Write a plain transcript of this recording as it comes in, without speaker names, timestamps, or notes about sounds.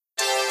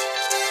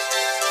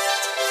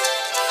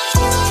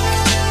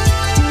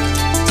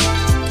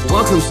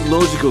Welcome to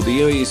Logical, the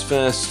UAE's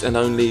first and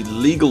only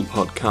legal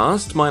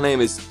podcast. My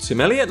name is Tim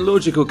Elliott.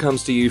 Logical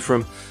comes to you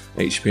from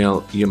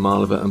HPL,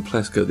 Yamalova and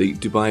Pleska, the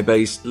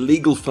Dubai-based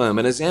legal firm.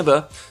 And as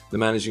ever, the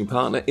managing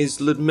partner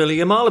is Ludmila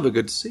Yamalova.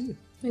 Good to see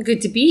you.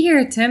 Good to be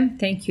here, Tim.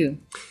 Thank you.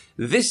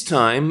 This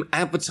time,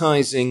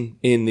 advertising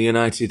in the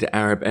United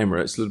Arab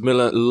Emirates.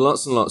 Ludmila,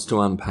 lots and lots to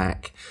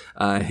unpack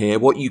here.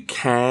 What you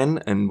can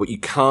and what you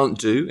can't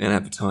do in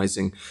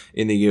advertising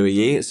in the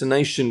UAE. It's a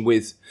nation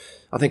with,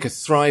 I think, a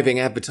thriving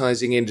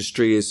advertising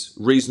industry is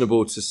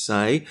reasonable to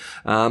say.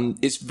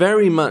 It's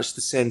very much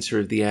the center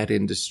of the ad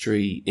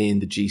industry in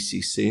the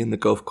GCC, in the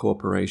Gulf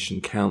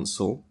Cooperation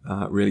Council,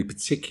 really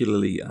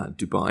particularly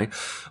Dubai.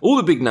 All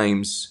the big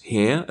names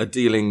here are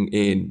dealing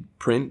in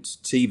print,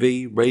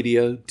 TV,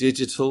 radio,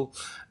 digital,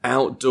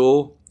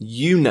 outdoor,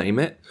 you name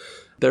it.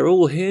 They're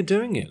all here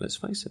doing it, let's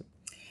face it.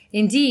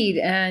 Indeed,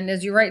 and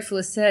as you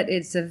rightfully said,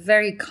 it's a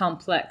very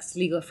complex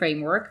legal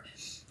framework.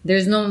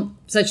 There's no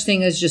such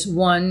thing as just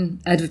one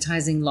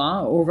advertising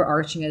law,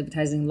 overarching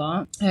advertising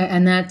law,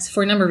 and that's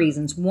for a number of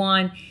reasons.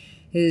 One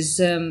is,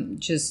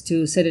 just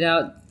to set it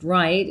out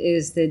right,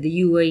 is that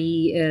the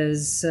UAE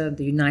is the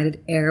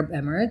United Arab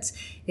Emirates.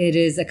 It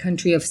is a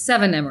country of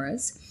 7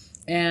 emirates,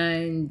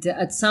 and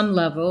at some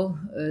level,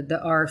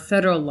 there are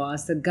federal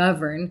laws that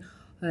govern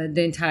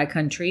the entire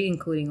country,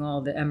 including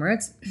all the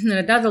emirates. And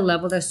at another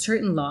level, there's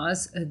certain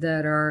laws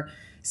that are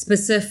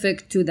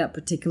specific to that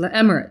particular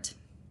emirate.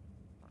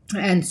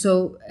 And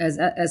so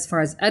as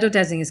far as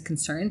advertising is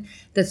concerned,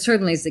 that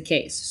certainly is the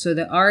case. So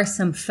there are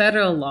some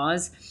federal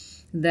laws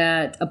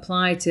that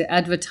apply to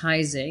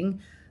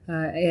advertising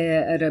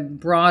at a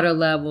broader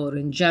level or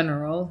in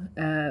general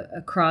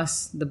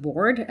across the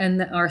board. And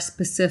there are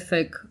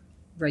specific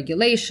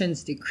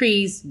regulations,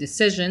 decrees,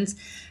 decisions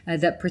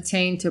that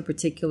pertain to a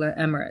particular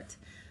emirate.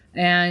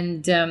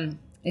 And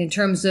in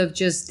terms of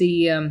just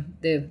the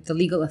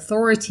legal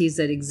authorities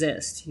that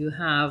exist, you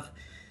have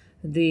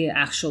the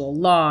actual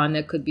law, and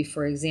that could be,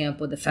 for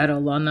example, the federal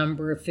law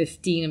number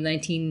 15 of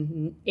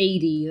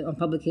 1980 on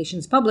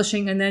publications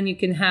publishing, and then you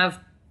can have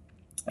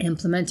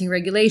implementing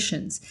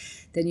regulations.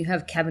 Then you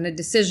have cabinet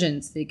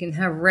decisions. They can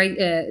have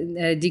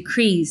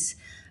decrees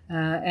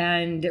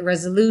and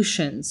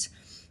resolutions,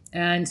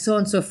 and so on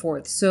and so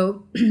forth.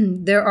 So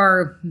there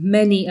are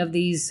many of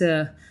these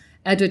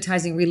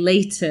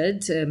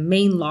advertising-related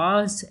main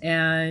laws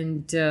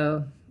and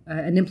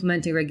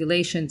implementing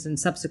regulations and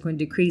subsequent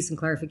decrees and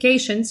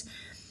clarifications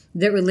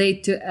that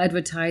relate to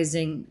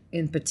advertising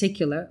in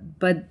particular.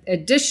 But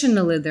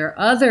additionally, there are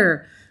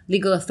other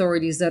legal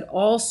authorities that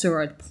also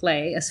are at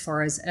play as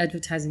far as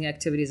advertising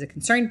activities are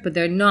concerned, but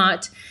they're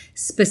not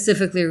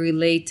specifically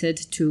related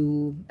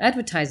to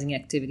advertising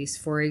activities.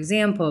 For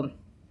example,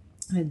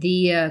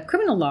 the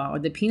criminal law or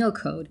the penal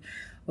code,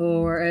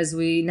 or as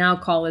we now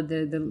call it,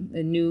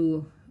 the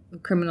new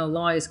criminal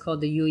law is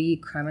called the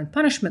UAE Crime and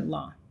Punishment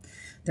Law.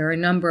 There are a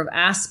number of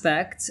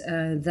aspects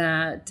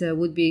that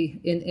would be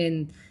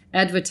in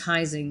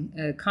advertising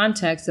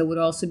context that would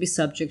also be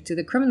subject to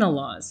the criminal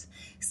laws.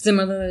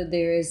 Similarly,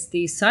 there is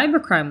the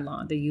cybercrime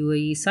law, the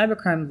UAE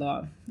cybercrime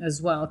law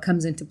as well,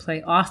 comes into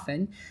play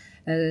often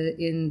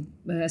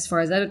as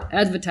far as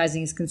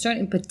advertising is concerned,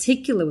 in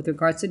particular with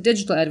regards to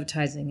digital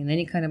advertising and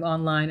any kind of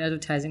online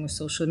advertising or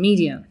social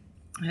media.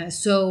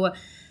 So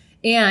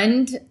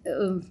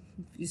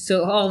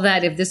all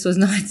that, if this was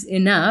not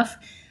enough,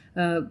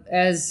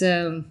 as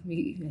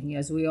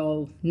we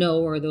all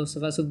know, or those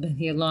of us who've been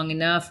here long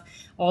enough,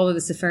 although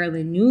it's a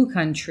fairly new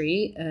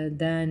country,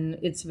 then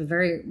it's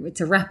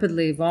a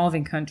rapidly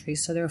evolving country.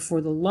 So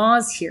therefore, the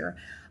laws here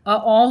are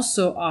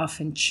also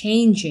often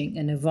changing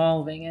and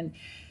evolving,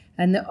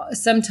 and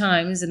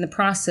sometimes in the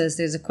process,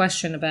 there's a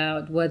question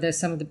about whether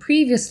some of the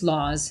previous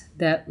laws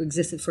that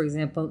existed, for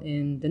example,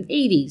 in the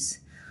 80s,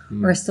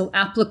 are still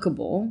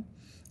applicable.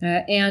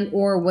 And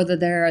or whether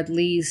they're at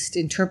least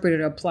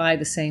interpreted or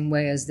applied the same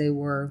way as they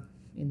were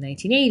in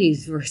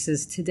 1980s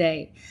versus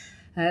today.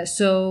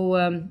 So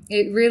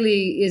it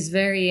really is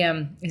very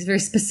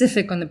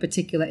specific on the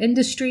particular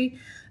industry,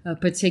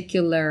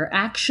 particular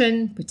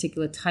action,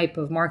 particular type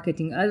of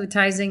marketing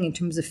advertising in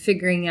terms of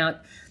figuring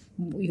out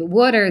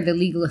what are the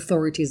legal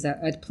authorities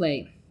that are at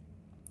play.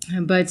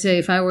 But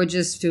if I were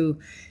just to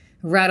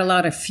rattle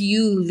out a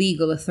few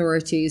legal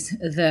authorities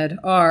that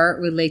are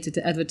related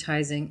to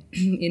advertising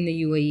in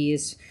the UAE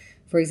is,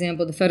 for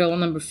example, the federal law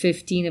number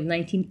 15 of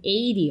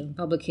 1980 on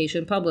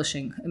publication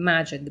publishing.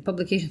 Imagine, the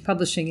publication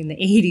publishing in the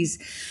 80s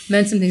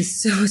meant something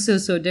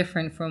so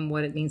different from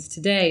what it means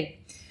today.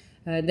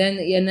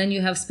 Then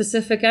you have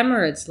specific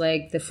emirates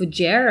like the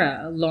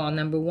Fujairah law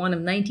number 1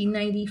 of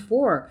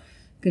 1994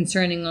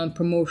 concerning on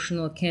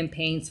promotional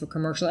campaigns for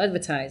commercial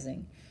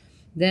advertising.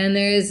 Then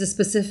there is a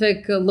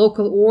specific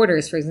local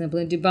orders, for example,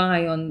 in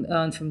Dubai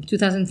on from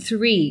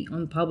 2003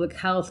 on public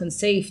health and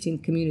safety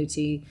and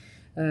community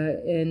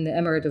in the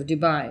Emirate of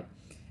Dubai.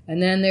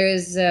 And then there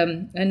is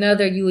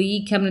another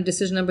UAE cabinet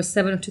decision number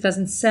 7 of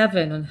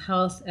 2007 on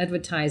health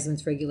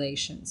advertisements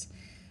regulations.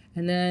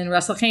 And then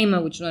Ras Al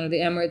Khaimah, which is one of the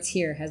Emirates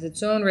here, has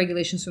its own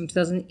regulations from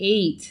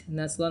 2008, and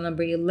that's law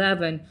number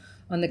 11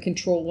 on the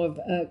control of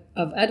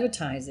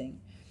advertising.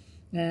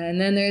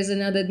 And then there's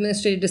another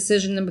administrative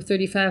decision, number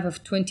 35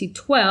 of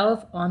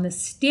 2012, on the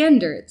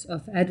standards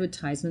of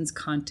advertisements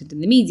content in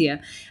the media.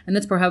 And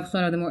that's perhaps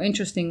one of the more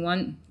interesting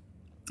one.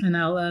 And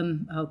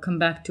I'll come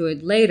back to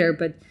it later,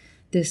 but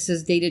this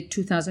is dated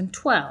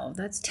 2012.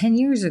 That's 10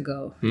 years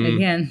ago.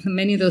 Again,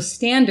 many of those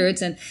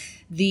standards, and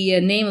the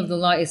name of the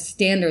law is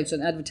Standards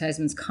on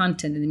Advertisements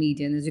Content in the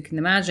Media. And as you can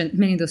imagine,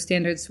 many of those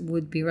standards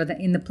would be rather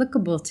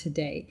inapplicable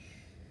today.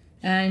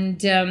 And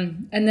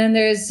then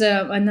there's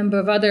a number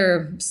of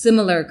other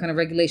similar kind of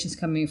regulations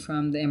coming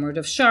from the Emirate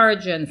of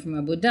Sharjah and from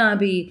Abu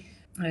Dhabi,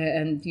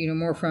 and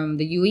more from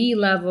the UAE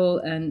level,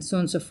 and so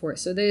on and so forth.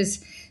 So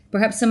there's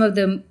perhaps some of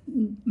the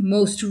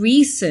most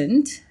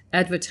recent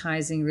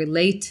advertising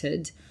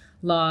related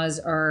laws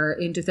are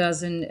in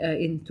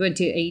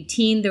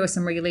 2018 there were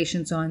some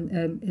regulations on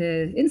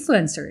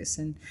influencers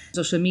and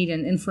social media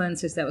and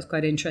influencers. That was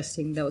quite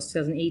interesting. That was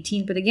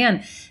 2018, but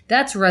again,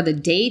 that's rather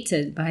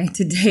dated by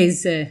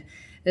today's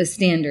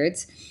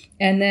standards.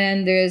 And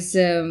then there's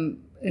the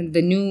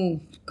new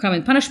crime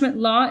and punishment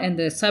law and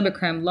the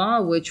cybercrime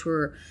law, which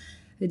were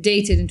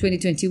dated in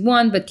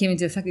 2021 but came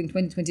into effect in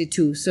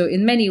 2022. So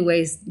in many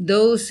ways,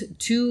 those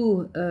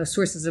two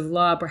sources of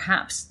law,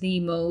 perhaps the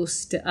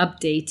most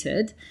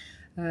updated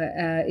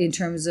in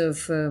terms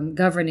of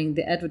governing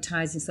the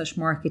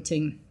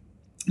advertising/marketing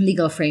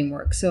legal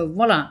framework. So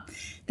voila,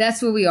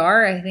 that's where we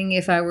are. I think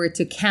if I were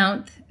to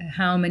count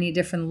how many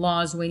different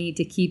laws we need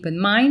to keep in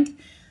mind,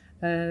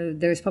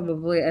 there's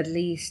probably at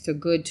least a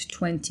good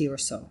 20 or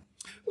so.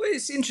 Well,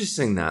 it's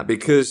interesting that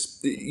because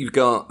you've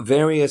got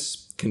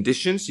various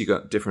conditions, you've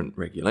got different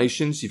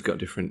regulations, you've got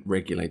different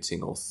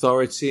regulating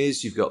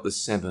authorities, you've got the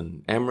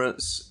 7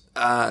 emirates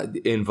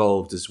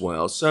involved as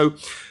well. So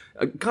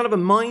kind of a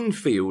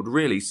minefield,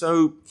 really.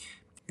 So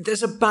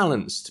there's a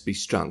balance to be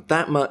struck.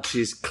 That much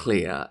is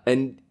clear.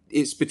 And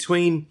it's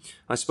between,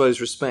 I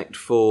suppose, respect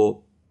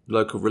for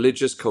local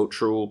religious,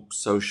 cultural,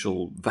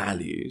 social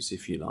values,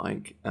 if you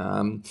like,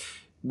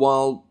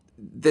 while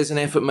there's an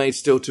effort made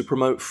still to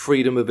promote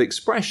freedom of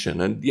expression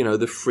and,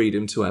 the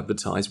freedom to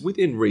advertise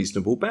within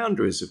reasonable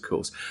boundaries, of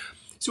course.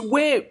 So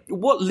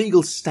what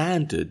legal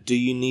standard do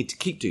you need to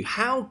keep to?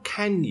 How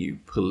can you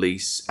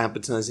police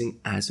advertising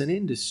as an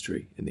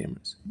industry in the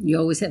Emirates? You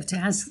always have to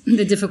ask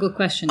the difficult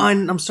question.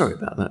 I'm sorry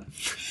about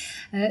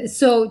that.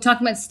 So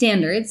talking about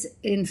standards,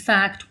 in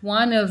fact,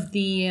 one of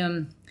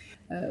the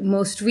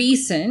most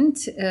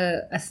recent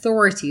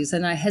authorities,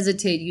 and I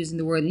hesitate using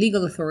the word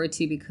legal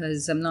authority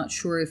because I'm not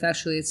sure if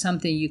actually it's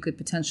something you could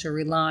potentially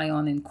rely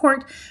on in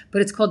court,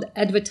 but it's called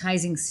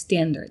Advertising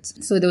Standards.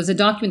 So there was a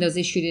document that was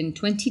issued in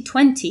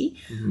 2020,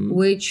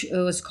 which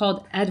was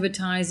called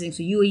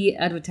UAE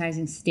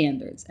Advertising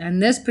Standards.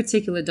 And this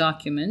particular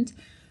document,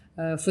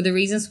 for the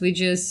reasons we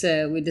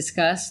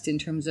discussed in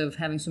terms of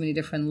having so many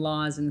different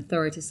laws and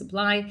authorities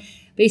apply,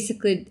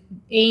 basically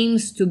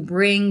aims to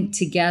bring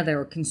together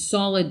or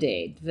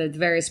consolidate the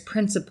various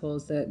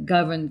principles that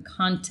govern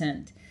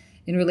content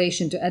in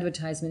relation to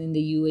advertisement in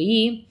the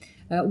UAE,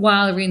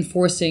 while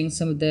reinforcing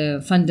some of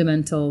the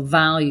fundamental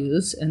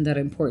values and that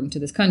are important to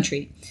this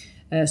country.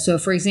 So,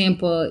 for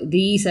example,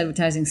 these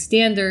advertising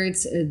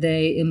standards,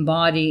 they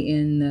embody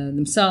in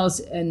themselves,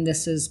 and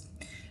this is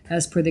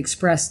as per the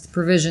expressed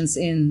provisions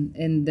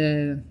in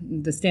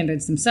the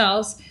standards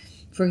themselves,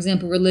 for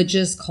example,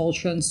 religious,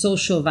 cultural, and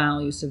social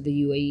values of the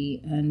UAE.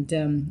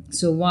 And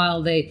so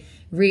while they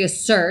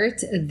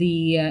reassert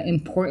the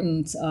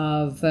importance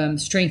of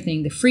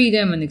strengthening the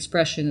freedom and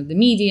expression of the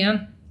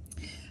media,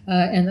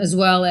 and as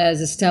well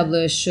as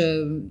establish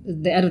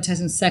the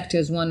advertising sector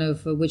as one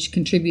of which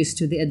contributes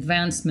to the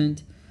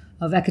advancement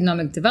of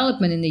economic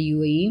development in the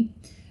UAE,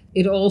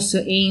 it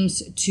also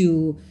aims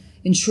to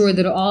ensure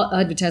that all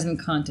advertisement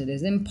content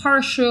is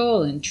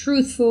impartial and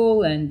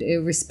truthful, and it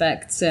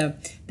respects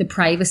the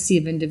privacy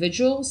of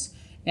individuals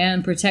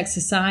and protects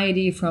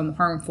society from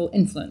harmful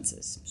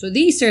influences. So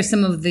these are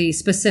some of the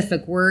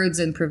specific words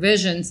and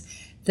provisions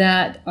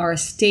that are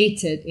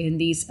stated in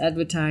these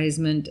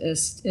advertisement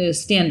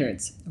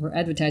standards or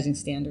advertising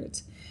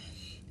standards.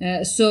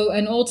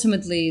 And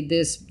ultimately,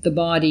 the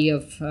body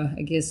of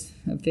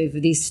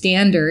these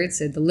standards,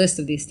 the list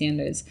of these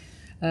standards,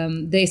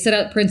 they set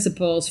out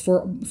principles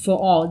for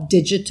all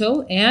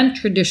digital and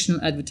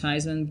traditional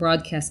advertisement,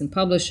 broadcasts and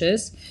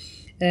publishes,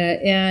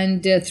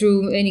 and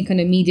through any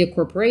kind of media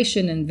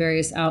corporation and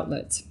various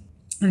outlets.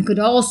 And could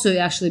also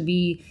actually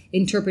be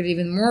interpreted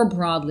even more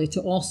broadly to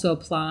also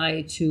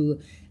apply to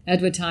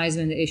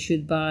advertisement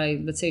issued by,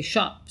 let's say,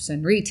 shops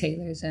and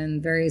retailers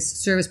and various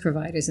service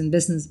providers and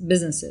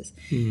businesses.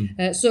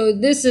 So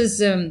this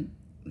is,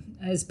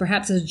 as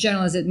perhaps as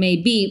general as it may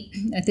be,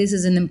 this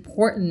is an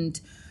important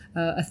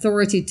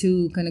authority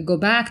to kind of go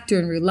back to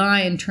and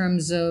rely in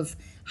terms of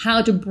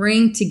how to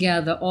bring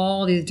together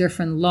all these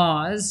different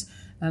laws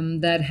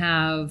that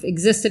have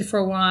existed for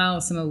a while,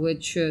 some of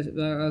which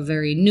are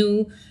very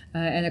new,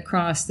 and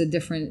across the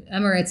different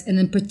emirates. And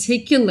in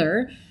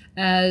particular,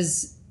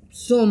 as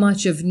so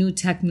much of new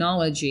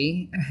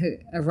technology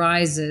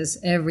arises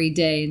every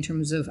day in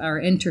terms of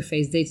our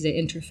interface, day-to-day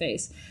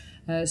interface,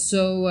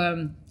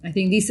 I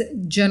think these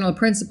general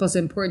principles are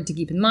important to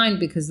keep in mind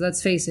because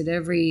let's face it,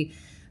 every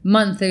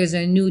month there's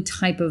a new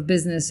type of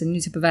business, a new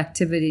type of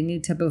activity, a new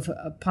type of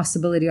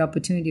possibility,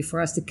 opportunity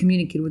for us to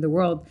communicate with the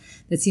world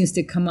that seems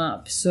to come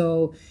up.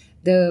 So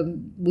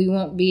we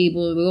won't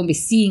be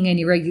seeing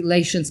any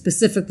regulation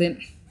specifically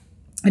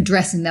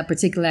addressing that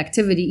particular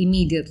activity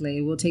immediately.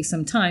 It will take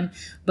some time,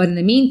 but in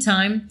the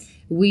meantime,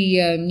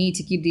 we need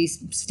to keep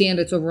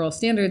these overall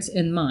standards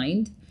in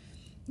mind,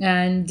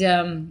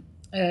 and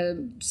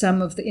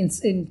some of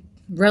the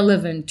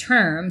relevant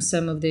terms,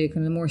 some of the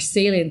kind of more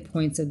salient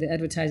points of the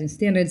advertising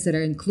standards that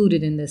are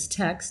included in this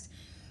text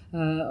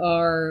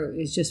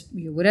is just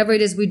whatever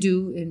it is we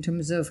do in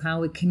terms of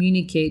how we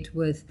communicate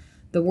with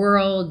the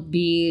world,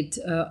 be it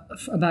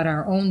about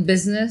our own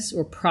business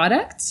or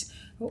products,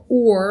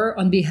 or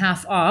on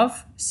behalf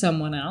of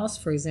someone else.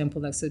 For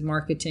example, like I said,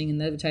 marketing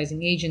and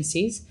advertising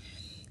agencies.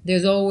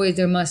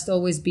 There must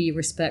always be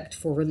respect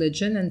for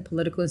religion and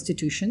political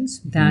institutions.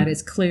 Mm-hmm. That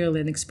is clearly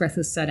and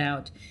expressly set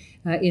out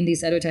in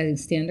these advertising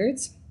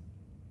standards.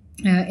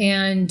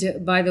 And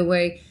by the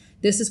way,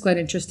 this is quite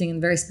interesting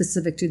and very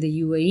specific to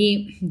the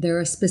UAE. There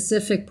are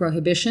specific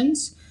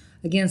prohibitions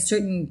against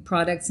certain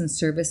products and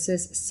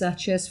services,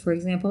 such as, for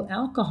example,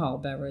 alcohol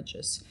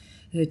beverages,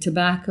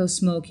 tobacco,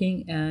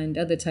 smoking, and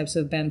other types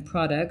of banned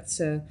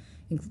products,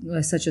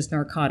 such as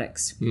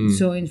narcotics.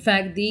 So in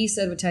fact, these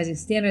advertising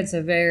standards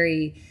are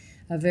very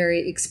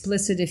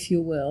explicit, if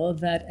you will,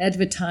 that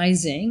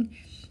advertising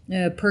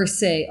per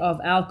se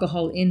of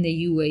alcohol in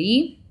the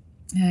UAE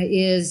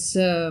is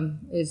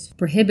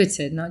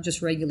prohibited, not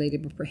just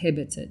regulated, but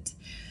prohibited.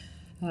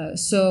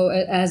 So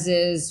as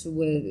is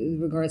with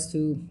regards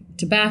to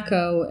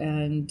tobacco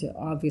and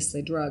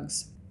obviously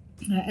drugs.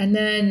 And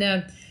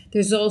then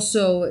there's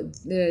also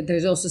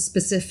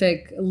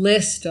specific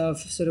list of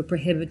sort of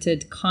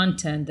prohibited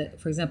content that,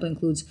 for example,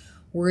 includes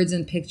words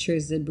and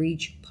pictures that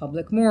breach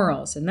public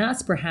morals. And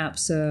that's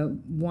perhaps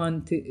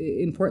one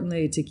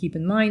importantly to keep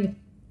in mind.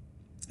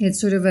 It's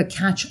sort of a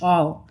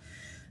catch-all.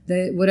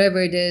 That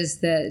whatever it is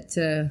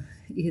that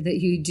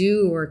you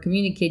do or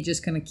communicate,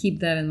 just kind of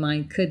keep that in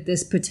mind. Could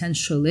this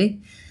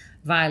potentially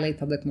violate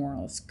public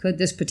morals? Could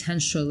this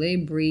potentially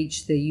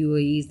breach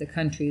the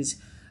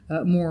country's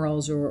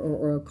morals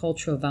or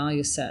cultural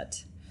value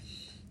set?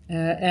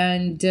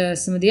 And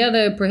some of the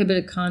other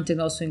prohibited content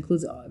also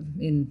includes,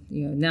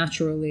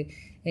 naturally,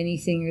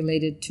 anything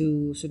related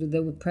to sort of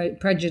the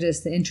prejudice,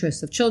 the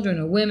interests of children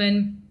or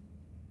women,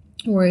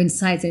 or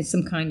incites in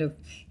some kind of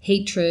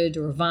hatred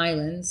or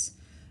violence,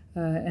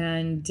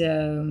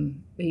 or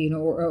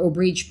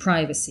breach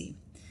privacy.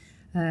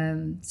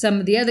 Some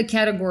of the other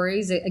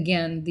categories,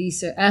 again,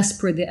 these are as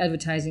per the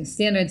advertising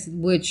standards,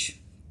 which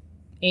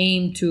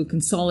aim to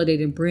consolidate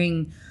and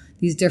bring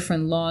these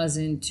different laws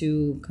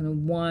into kind of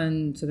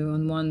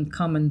one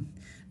common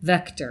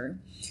vector.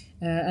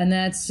 And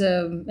that's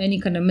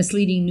any kind of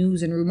misleading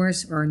news and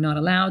rumors are not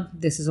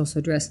allowed. This is also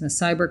addressed in the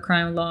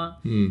cybercrime law,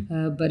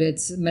 but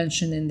it's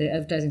mentioned in the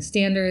advertising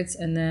standards.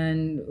 And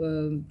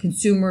then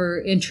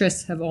consumer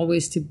interests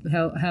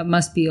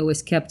must be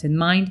always kept in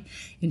mind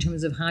in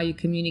terms of how you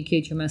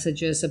communicate your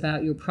messages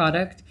about your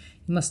product.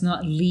 You must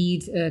not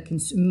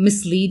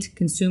mislead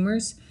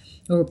consumers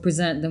or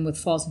present them with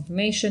false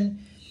information.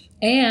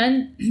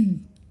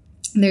 And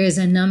there is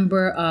a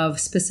number of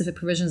specific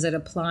provisions that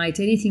apply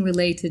to anything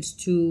related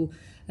to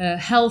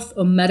health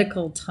or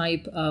medical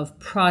type of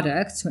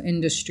products or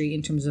industry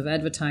in terms of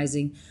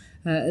advertising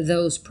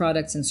those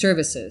products and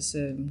services,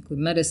 include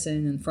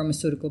medicine and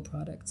pharmaceutical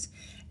products.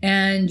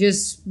 And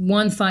just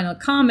one final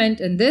comment,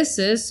 and this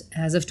is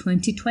as of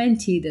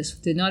 2020, this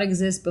did not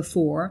exist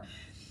before.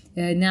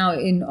 Now,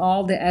 in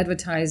all the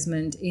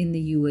advertisement in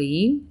the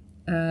UAE,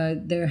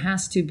 there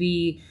has to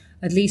be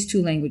at least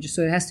two languages.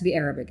 So it has to be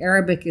Arabic.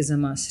 Arabic is a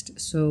must.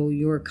 So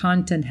your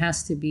content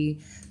has to be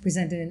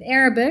presented in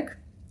Arabic.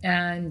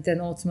 And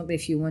then ultimately,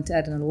 if you want to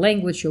add another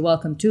language, you're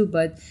welcome to.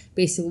 But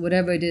basically,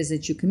 whatever it is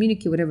that you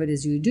communicate, whatever it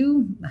is you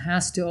do,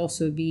 has to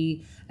also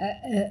be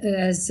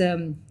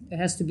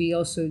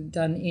also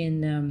done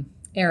in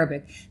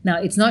Arabic.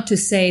 Now, it's not to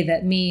say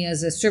that me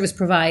as a service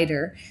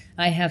provider,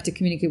 I have to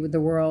communicate with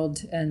the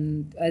world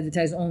and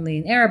advertise only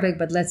in Arabic.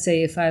 But let's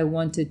say if I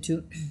wanted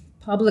to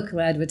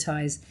publicly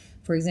advertise,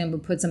 for example,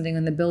 put something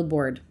on the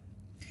billboard,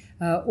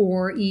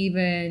 or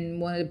even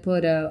wanted to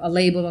put a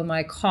label on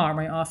my car,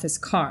 my office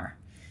car.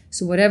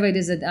 So whatever it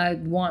is that I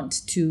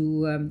want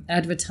to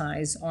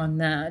advertise on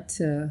that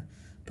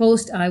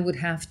post, I would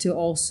have to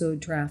also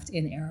draft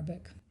in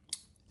Arabic.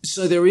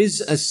 So there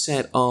is a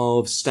set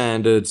of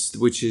standards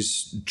which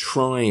is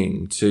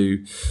trying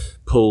to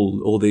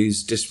pull all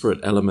these disparate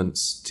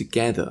elements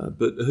together,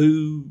 but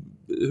who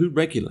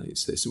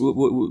regulates this?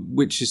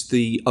 Which is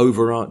the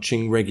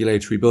overarching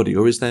regulatory body,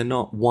 or is there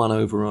not one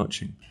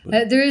overarching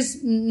body? There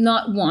is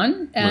not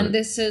one, and right.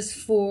 This is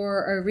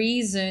for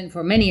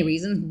many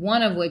reasons,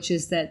 one of which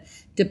is that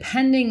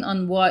depending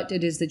on what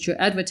it is that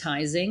you're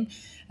advertising,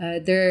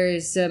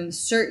 there's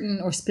certain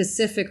or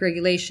specific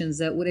regulations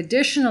that would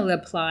additionally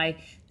apply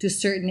to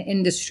certain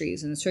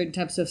industries and certain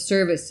types of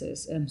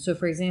services. So,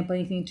 for example,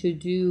 anything to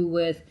do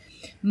with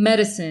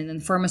medicine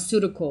and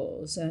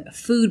pharmaceuticals,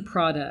 food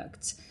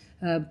products,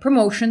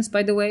 promotions,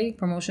 by the way.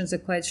 Promotions are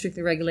quite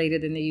strictly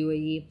regulated in the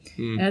UAE.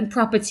 And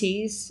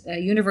properties,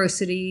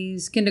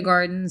 universities,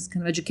 kindergartens,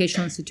 kind of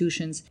educational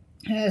institutions.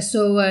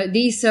 So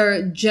these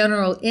are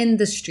general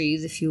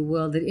industries, if you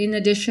will, that in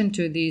addition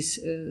to these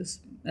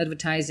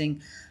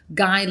advertising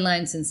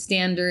guidelines and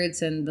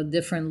standards and the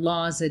different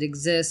laws that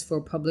exist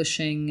for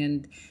publishing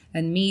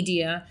and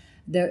media,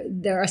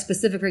 there are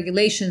specific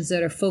regulations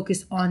that are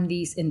focused on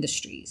these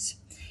industries.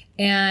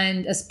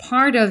 And as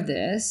part of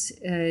this,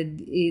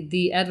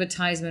 the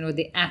advertisement or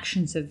the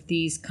actions of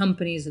these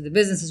companies or the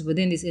businesses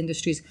within these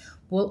industries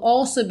will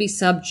also be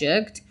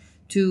subject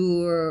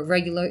to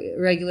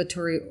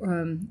regulatory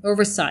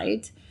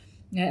oversight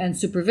and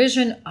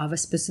supervision of a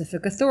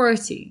specific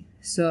authority.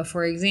 So,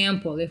 for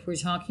example, if we're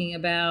talking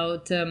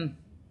about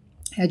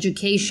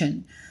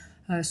education,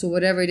 so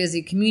whatever it is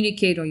you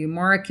communicate or you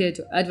market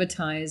or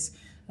advertise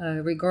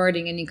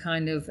regarding any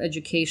kind of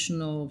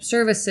educational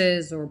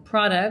services or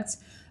products,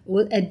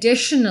 will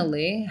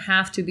additionally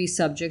have to be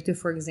subject to,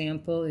 for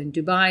example, in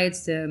Dubai,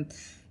 it's the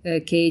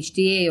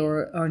KHDA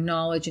or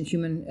Knowledge and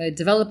Human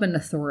Development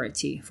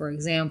Authority, for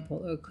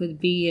example. Or it could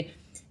be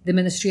the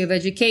Ministry of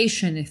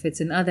Education if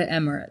it's in other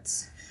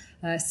Emirates.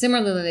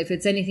 Similarly, if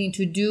it's anything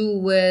to do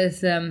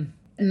with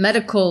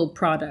medical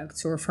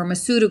products or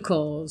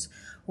pharmaceuticals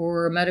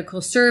or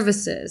medical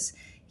services,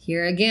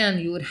 here again,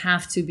 you would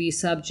have to be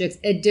subject.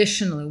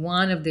 Additionally,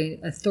 one of the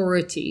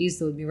authorities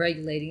that would be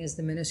regulating is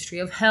the Ministry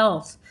of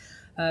Health,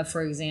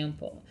 for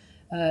example.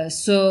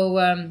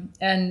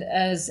 And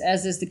as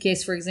is the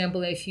case, for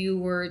example, if you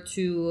were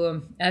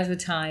to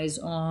advertise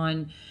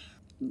on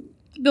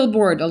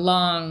billboard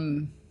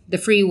along the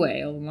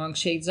freeway, along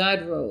Sheikh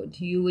Zayed Road,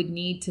 you would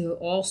need to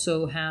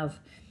also have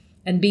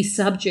and be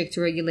subject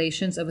to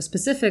regulations of a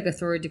specific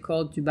authority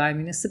called Dubai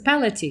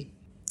Municipality,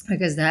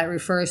 because that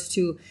refers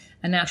to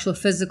an actual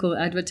physical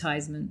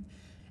advertisement.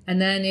 And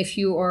then if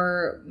you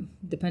are,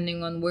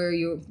 depending on where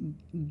you're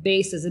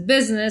based as a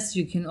business,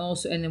 you can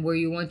also, and then where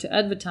you want to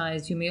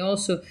advertise, you may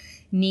also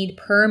need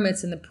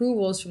permits and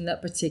approvals from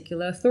that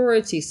particular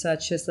authority,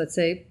 such as, let's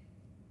say,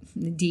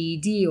 the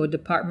DED or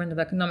Department of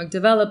Economic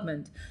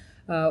Development,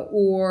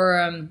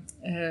 or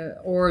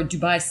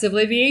Dubai Civil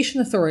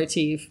Aviation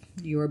Authority if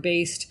you're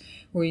based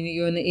or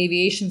you're in the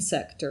aviation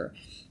sector,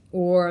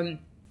 or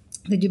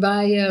the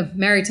Dubai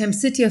Maritime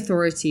City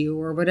Authority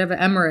or whatever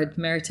Emirate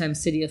Maritime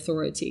City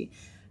Authority.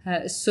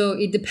 So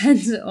it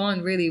depends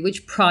on really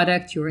which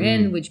product you're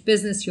in, which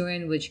business you're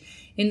in, which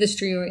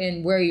industry you're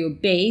in, where you're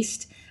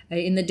based,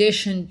 in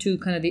addition to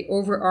kind of the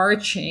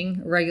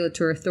overarching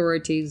regulatory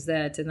authorities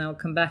that, and I'll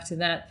come back to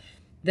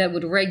that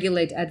would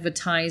regulate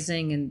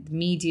advertising and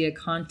media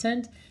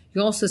content.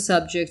 You're also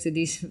subject to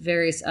these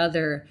various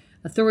other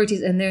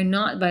authorities, and they're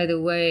not, by the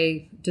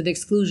way, to the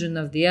exclusion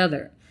of the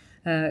other.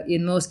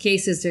 In most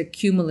cases, they're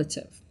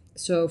cumulative.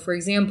 So, for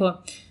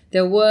example,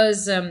 there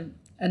was an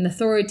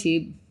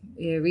authority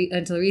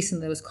until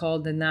recently, it was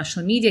called the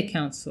National Media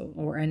Council,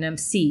 or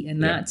NMC,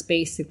 and that's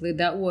basically,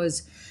 that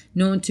was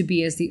known to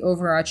be as the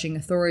overarching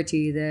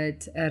authority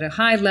that at a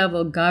high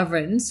level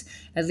governs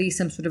at least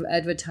some sort of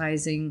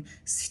advertising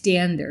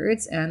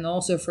standards. And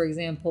also, for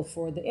example,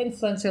 for the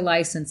influencer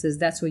licenses,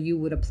 that's what you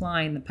would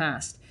apply in the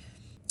past.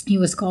 It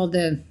was called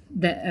the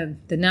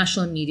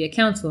National Media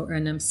Council, or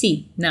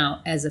NMC.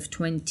 Now, as of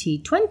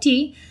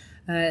 2020,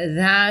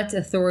 that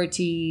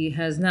authority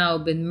has now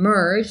been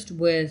merged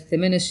with the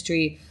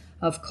Ministry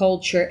of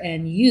Culture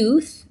and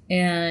Youth,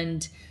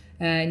 and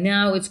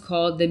now it's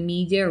called the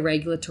Media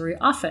Regulatory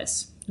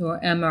Office, or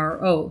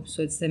MRO.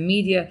 So it's the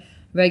Media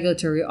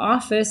Regulatory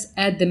Office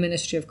at the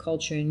Ministry of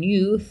Culture and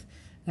Youth,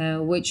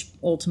 which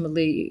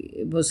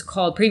ultimately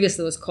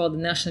previously was called the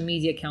National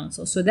Media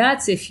Council. So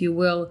that's, if you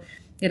will,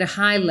 at a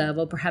high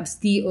level, perhaps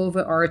the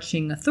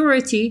overarching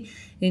authority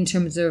in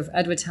terms of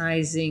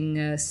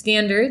advertising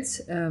standards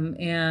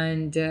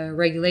and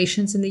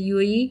regulations in the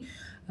UAE.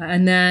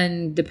 And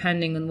then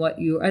depending on what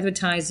you're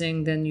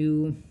advertising, then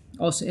you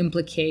also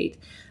implicate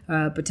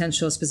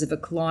potential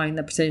specific law in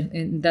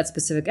that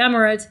specific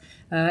emirate,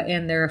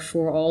 and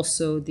therefore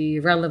also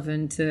the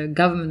relevant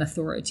government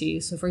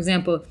authority. So, for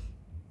example,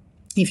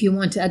 if you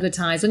want to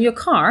advertise on your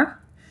car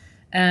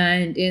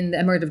and in the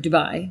Emirate of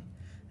Dubai,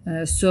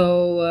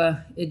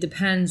 it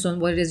depends on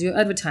what it is you're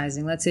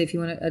advertising. Let's say if you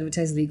want to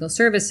advertise legal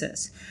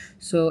services.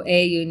 So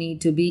you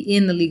need to be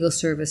in the legal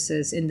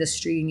services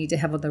industry. You need to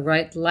have all the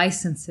right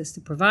licenses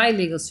to provide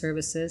legal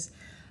services.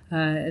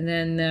 And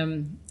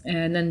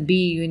then B,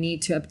 you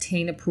need to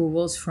obtain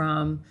approvals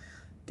from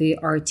the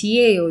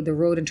RTA, or the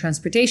Road and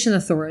Transportation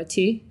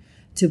Authority.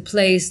 to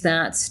place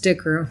that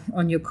sticker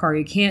on your car.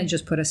 You can't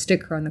just put a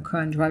sticker on the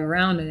car and drive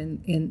around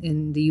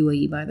in the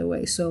UAE, by the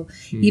way. So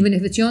even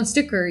if it's your own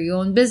sticker, your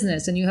own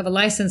business, and you have a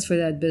license for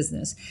that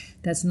business,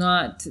 that's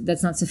not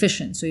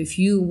sufficient. So if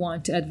you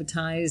want to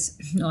advertise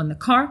on the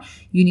car,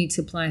 you need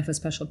to apply for a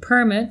special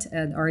permit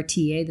at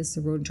RTA, that's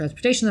the Road and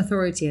Transportation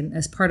Authority. And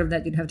as part of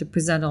that, you'd have to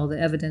present all the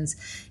evidence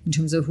in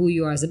terms of who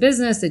you are as a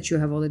business, that you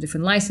have all the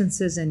different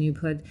licenses, and you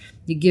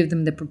give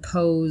them the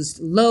proposed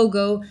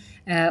logo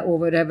or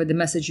whatever the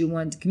message you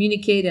want to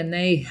communicate. And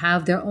they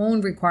have their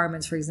own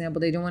requirements. For example,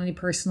 they don't want any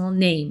personal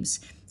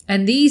names.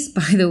 And these,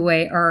 by the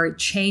way, are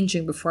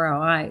changing before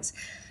our eyes.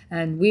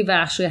 And we've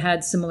actually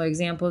had similar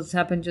examples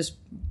happen just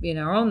in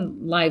our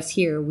own lives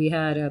here. We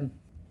had a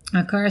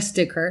car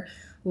sticker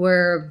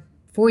where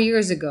 4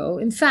 years ago,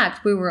 in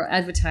fact, we were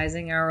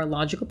advertising our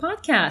Logical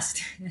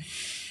podcast.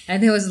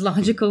 And it was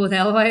Logical with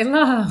LY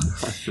Law.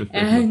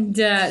 And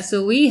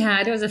so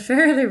it was a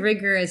fairly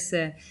rigorous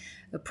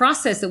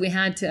process that we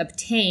had to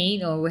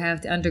obtain, or we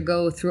have to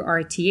undergo through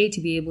RTA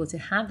to be able to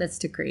have that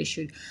sticker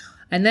issued.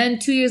 And then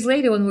 2 years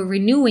later, when we're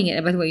renewing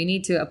it, by the way, you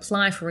need to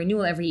apply for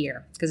renewal every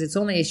year because it's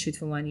only issued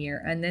for 1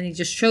 year. And then it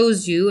just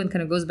shows you, and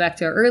kind of goes back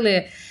to our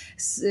earlier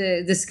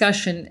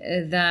discussion,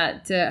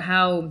 that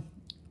how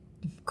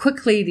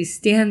quickly these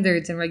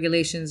standards and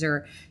regulations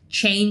are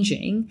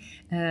changing,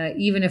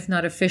 even if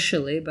not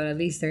officially, but at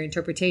least their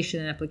interpretation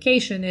and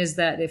application is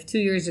that if 2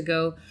 years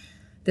ago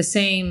the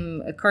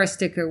same car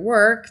sticker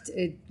worked,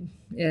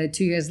 2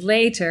 years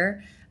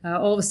later,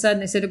 all of a sudden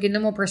they said, okay, no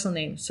more personal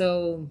name.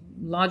 So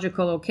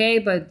Logical, okay,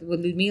 but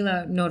with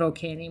Ludmila, not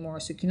okay anymore.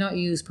 So you cannot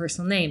use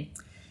personal name.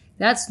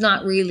 That's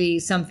not really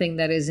something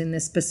that is in the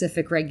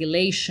specific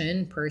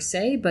regulation per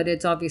se, but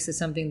it's obviously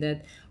something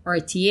that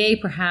RTA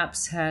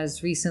perhaps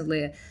has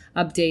recently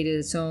updated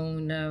its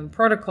own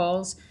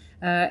protocols.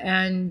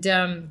 And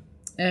then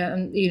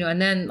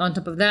on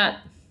top of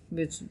that,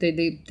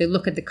 they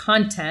look at the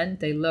content,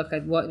 they look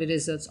at what it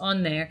is that's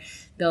on there,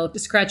 they'll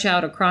scratch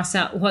out or cross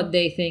out what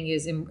they think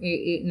is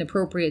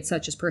inappropriate,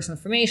 such as personal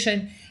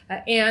information,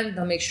 and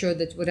they'll make sure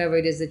that whatever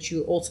it is that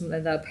you ultimately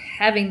end up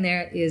having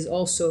there is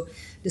also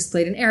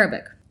displayed in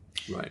Arabic.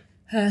 Right.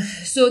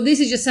 So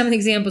this is just some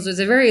examples. It's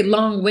a very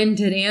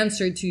long-winded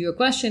answer to your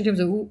question in terms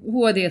of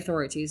who are the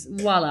authorities.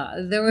 Voila,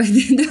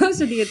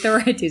 those are the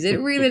authorities. It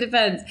really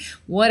depends.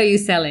 What are you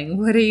selling?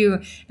 What are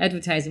you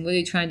advertising? What are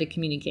you trying to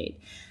communicate?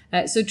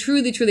 So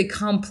truly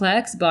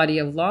complex body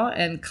of law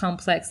and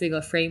complex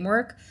legal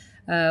framework.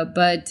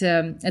 But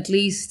at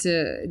least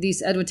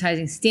these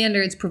advertising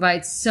standards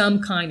provide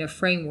some kind of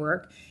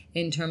framework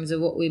in terms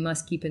of what we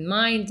must keep in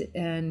mind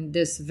in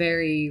this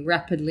very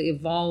rapidly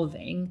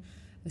evolving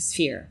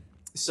sphere.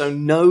 So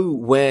know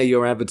where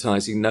you're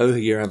advertising, know who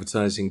you're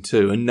advertising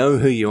to, and know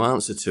who you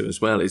answer to as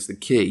well is the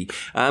key.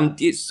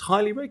 It's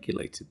highly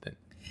regulated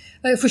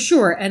then. For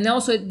sure. And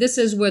also this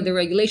is where the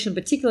regulation in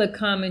particular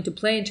come into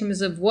play in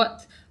terms of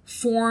what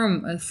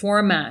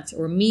format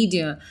or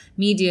media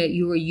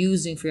you are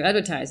using for your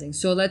advertising.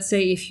 So let's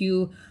say if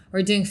you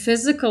are doing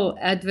physical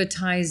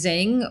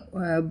advertising,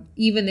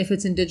 even if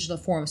it's in digital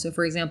form. So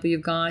for example,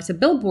 you've got a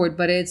billboard,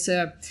 but it's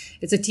a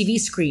TV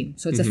screen.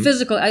 So it's a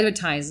physical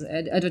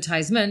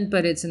advertisement,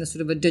 but it's in a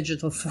sort of a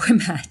digital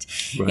format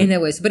in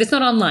a way. But it's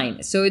not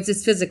online. So it's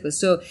physical.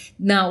 So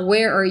now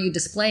where are you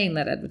displaying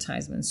that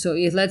advertisement? So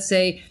if, let's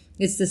say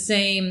it's the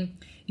same,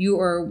 you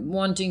are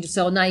wanting to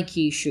sell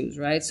Nike shoes,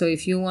 right? So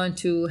if you want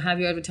to have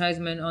your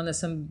advertisement on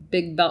some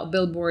big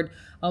billboard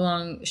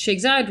along Sheikh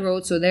Zayed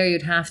Road, so there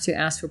you'd have to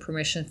ask for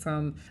permission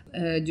from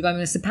Dubai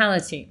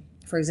Municipality,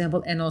 for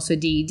example, and also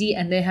DED,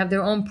 and they have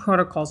their own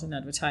protocols in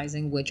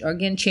advertising, which are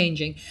again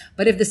changing.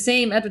 But if the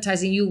same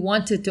advertising you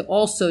wanted to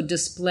also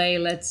display,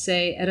 let's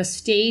say, at a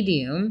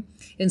stadium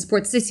in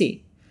Sport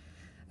City,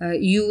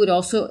 you would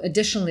also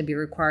additionally be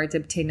required to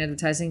obtain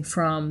advertising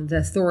from the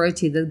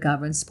authority that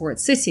governs Sport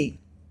City.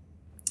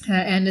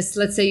 And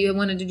let's say you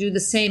wanted to do the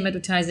same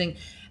advertising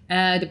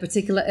at a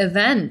particular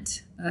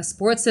event, a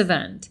sports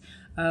event,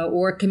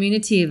 or a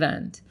community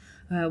event.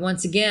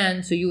 Once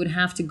again, so you would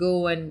have to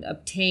go and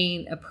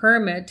obtain a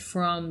permit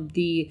from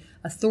the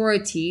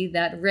authority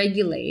that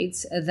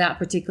regulates that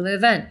particular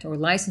event or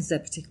license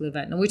that particular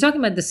event. And we're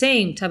talking about the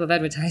same type of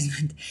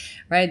advertisement,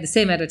 right? The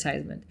same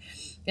advertisement.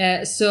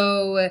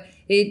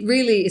 It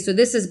really, so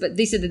this is, but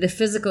these are the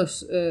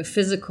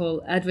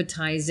physical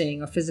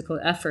advertising or physical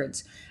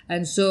efforts.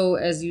 And so,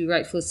 as you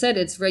rightfully said,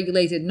 it's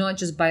regulated not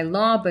just by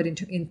law, but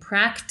in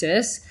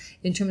practice,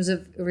 in terms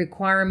of a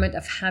requirement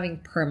of having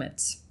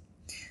permits.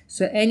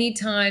 So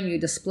anytime you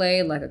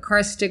display like a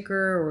car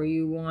sticker or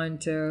you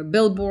want a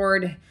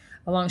billboard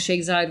along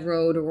Sheikh Zayed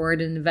Road or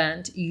at an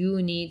event,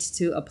 you need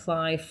to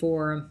apply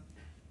for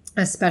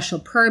a special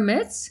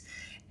permits.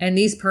 And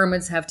these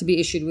permits have to be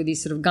issued with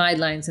these sort of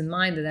guidelines in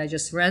mind that I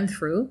just ran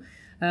through.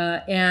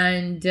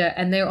 And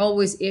they're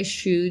always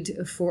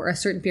issued for a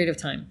certain period of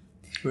time.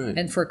 Right.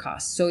 And for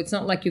cost. So it's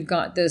not like you've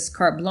got this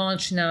carte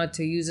blanche now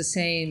to use the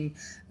same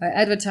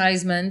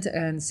advertisement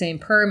and same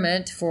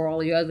permit for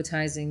all your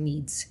advertising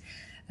needs.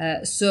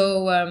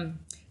 So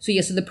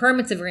So the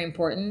permits are very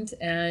important,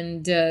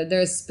 and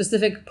there's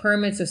specific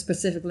permits or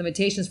specific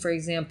limitations, for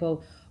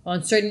example,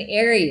 on certain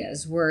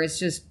areas where it's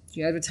just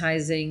your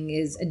advertising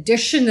is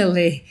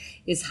additionally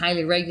is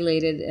highly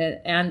regulated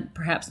and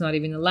perhaps not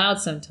even allowed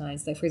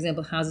sometimes. Like, for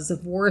example, houses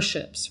of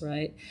worships,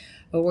 right?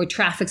 Or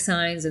traffic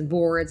signs and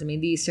boards. I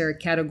mean, these are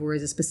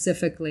categories that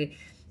specifically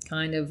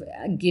kind of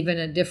given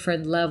a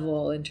different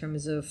level in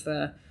terms of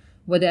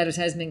whether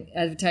advertisement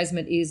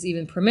is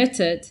even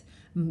permitted.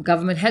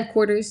 Government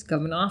headquarters,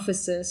 government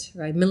offices,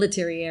 right,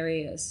 military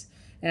areas,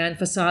 and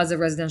facades of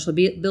residential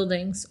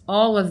buildings.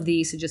 All of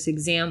these are just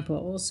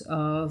examples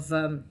of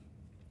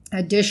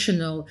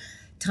additional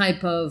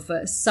type of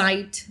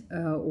site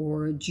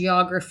or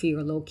geography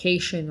or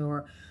location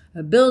or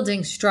a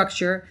building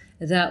structure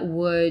that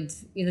would,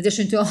 in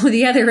addition to all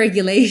the other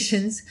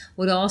regulations,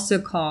 would also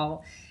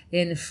call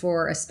in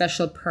for a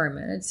special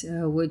permit,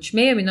 which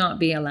may or may not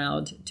be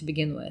allowed to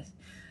begin with.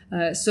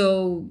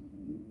 So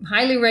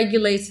highly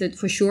regulated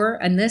for sure.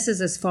 And this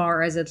is as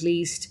far as at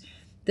least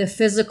the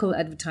physical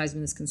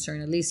advertisement is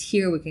concerned. At least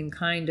here we can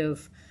kind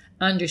of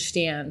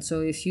understand.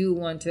 So if you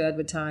want to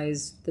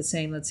advertise the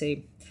same, let's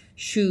say,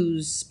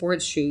 shoes,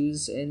 sports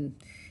shoes in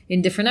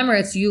different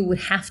Emirates, you would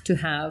have to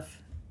have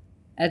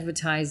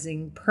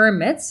advertising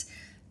permits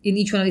in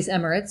each one of these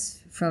Emirates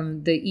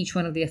from each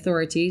one of the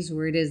authorities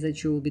where it is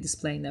that you will be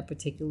displaying that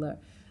particular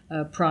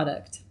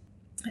product.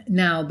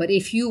 Now, but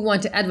if you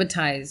want to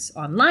advertise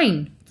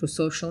online through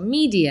social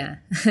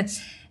media,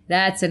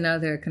 that's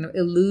another kind of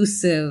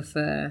elusive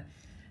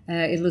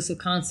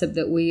concept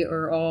that we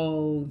are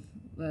all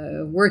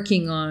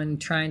working on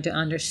trying to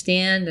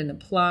understand and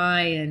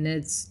apply, and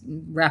it's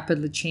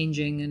rapidly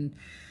changing and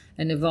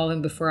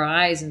evolving before our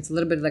eyes. And it's a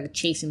little bit like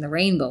chasing the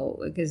rainbow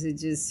because it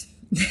just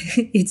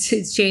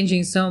it's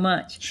changing so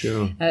much.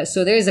 Sure.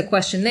 So there's a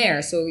question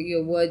there. So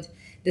you would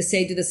do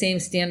the same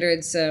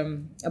standards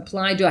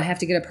apply? Do I have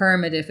to get a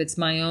permit if it's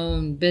my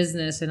own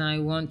business and I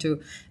want to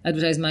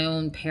advertise my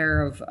own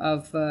pair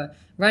of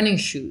running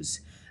shoes?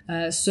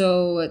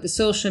 So the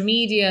social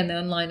media and the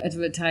online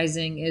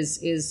advertising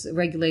is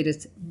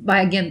regulated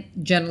by, again,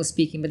 generally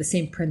speaking, by the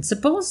same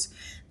principles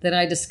that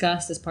I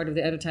discussed as part of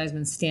the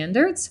advertisement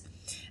standards.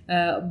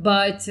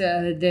 But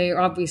they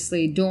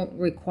obviously don't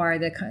require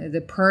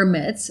the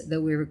permits that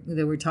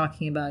we're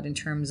talking about in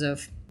terms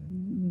of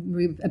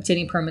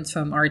obtaining permits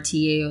from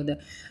RTA or the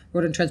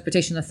Road and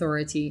Transportation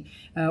Authority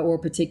or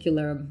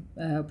particular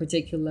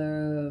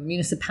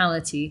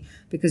municipality,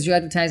 because you're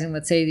advertising,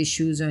 let's say, these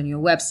shoes on your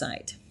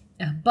website.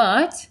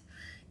 But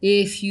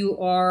if you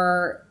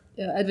are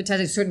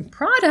advertising certain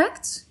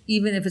products,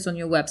 even if it's on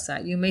your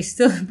website, you may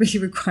still be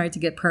required to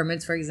get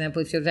permits. For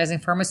example, if you're advertising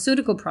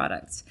pharmaceutical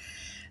products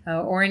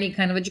or any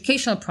kind of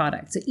educational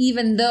products,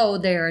 even though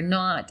they are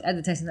not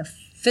advertising the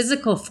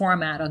physical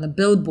format on a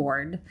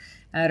billboard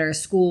at a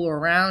school or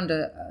around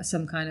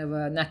some kind of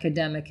an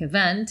academic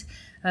event,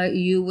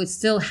 you would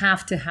still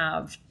have to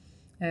have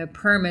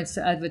permits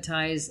to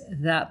advertise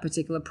that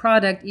particular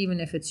product,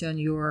 even if it's on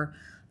your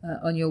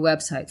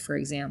website, for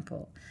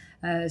example.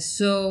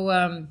 These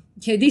are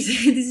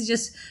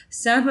just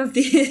some of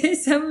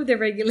the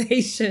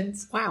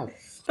regulations. Wow.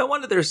 No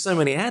wonder there are so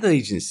many ad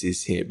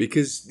agencies here,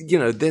 because,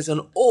 there's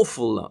an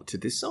awful lot to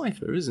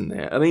decipher, isn't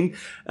there? I mean,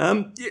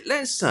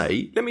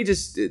 let me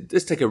just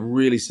take a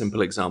really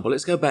simple example.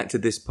 Let's go back to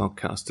this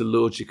podcast, to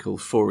Logical,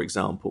 for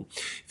example.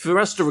 For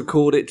us to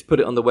record it, to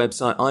put it on the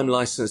website, I'm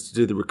licensed to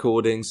do the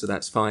recording, so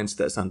that's fine.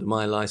 So that's under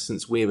my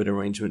license. We have an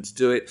arrangement to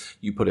do it.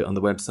 You put it on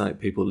the website,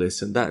 people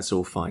listen. That's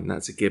all fine.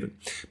 That's a given.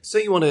 So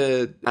you want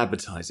to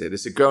advertise it.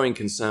 It's a growing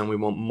concern. We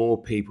want more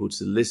people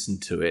to listen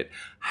to it.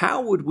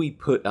 How would we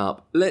put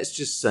up, let's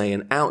just say,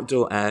 an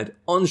outdoor ad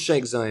on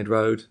Sheikh Zayed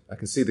Road? I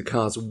can see the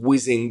cars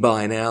whizzing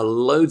by now.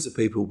 Loads of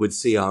people would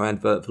see our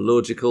advert for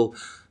Logical,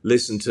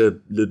 listen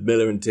to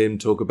Ludmilla and Tim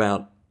talk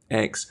about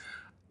X.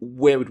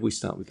 Where would we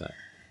start with that?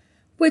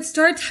 We'd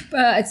start,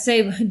 I'd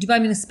say, Dubai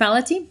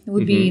municipality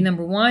would be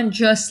number one,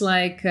 just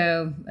like,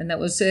 and that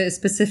was a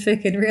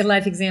specific and real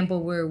life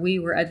example where we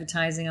were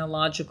advertising a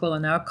Logical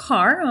on our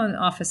car, on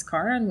office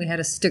car, and we had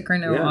a sticker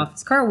in our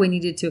office car. We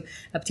needed to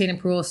obtain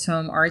approvals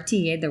from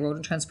RTA, the Road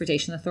and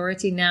Transportation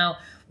Authority. Now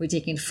we're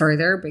taking it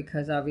further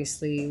because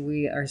obviously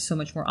we are so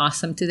much more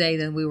awesome today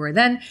than we were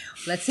then.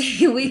 Let's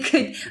say we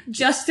could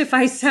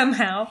justify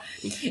somehow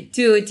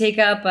to take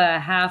up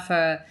half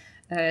a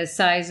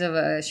size of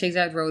a Sheikh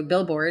Zayed Road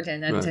billboard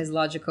and advertise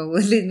Logical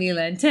with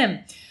Ludmilla and Tim.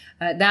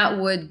 That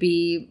would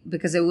be,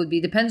 because it would be,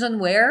 depends on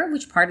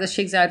which part of the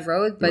Sheikh Zayed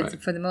Road, but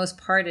for the most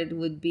part it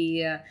would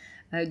be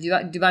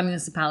Dubai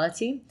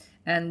municipality,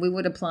 and we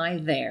would apply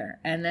there.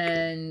 And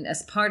then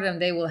as part of them,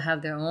 they will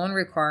have their own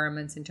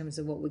requirements in terms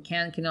of what we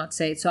cannot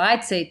say. So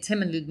I'd say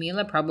Tim and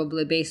Ludmilla,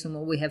 probably based on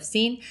what we have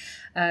seen,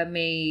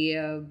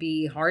 may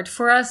be hard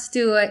for us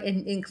to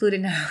include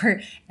in our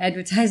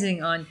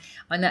advertising on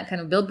that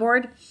kind of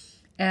billboard.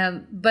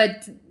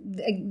 But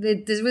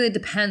this really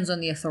depends on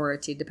the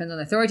authority. Depends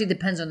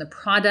on the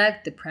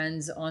product,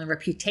 depends on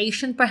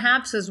reputation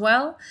perhaps as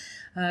well.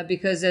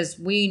 Because as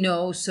we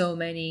know, so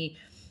many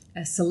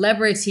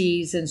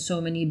celebrities and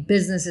so many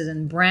businesses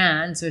and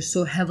brands are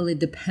so heavily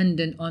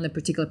dependent on a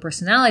particular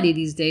personality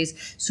these days.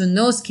 So in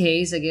those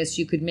cases, I guess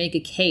you could make a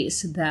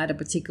case that a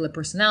particular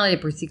personality,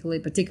 a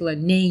particular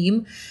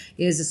name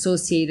is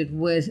associated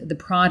with the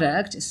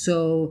product.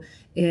 So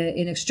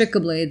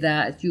inextricably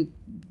that you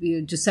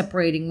just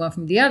separating one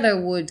from the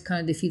other would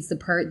kind of defeat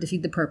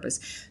the purpose.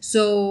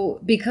 So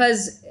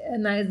because,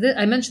 and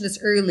I mentioned this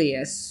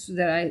earlier,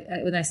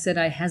 that when I said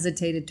I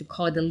hesitated to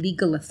call it a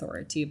legal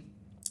authority,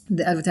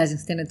 the advertising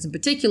standards in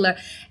particular,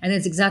 and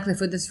it's exactly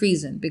for this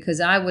reason, because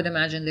I would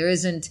imagine there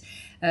isn't,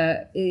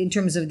 in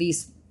terms of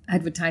these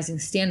advertising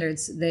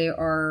standards, they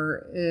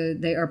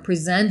are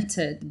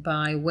presented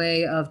by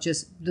way of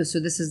just, so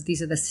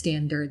these are the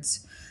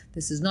standards.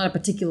 This is not a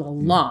particular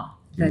law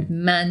that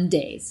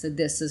mandates that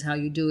this is how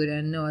you do it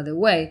and no other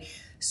way.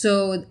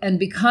 So, and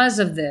because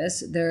of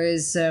this, there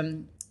is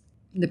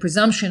the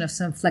presumption of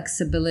some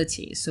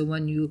flexibility. So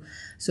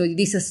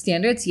these are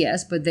standards,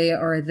 yes, but they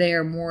are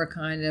there more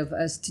kind of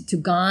as to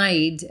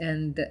guide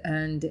and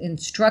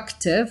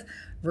instructive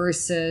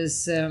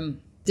versus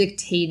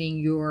dictating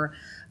your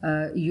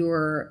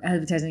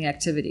advertising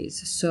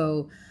activities.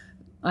 So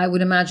I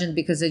would imagine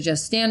because they're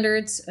just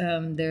standards,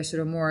 they're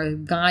sort of more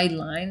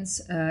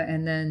guidelines,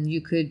 and then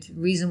you could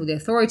reason with the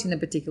authority in a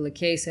particular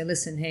case and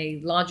listen, hey,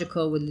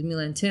 Logical with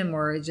Ludmila and Tim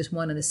are just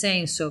one and the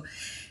same. So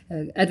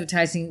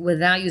advertising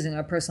without using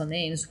our personal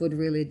names would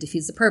really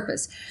defeat the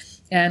purpose.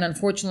 And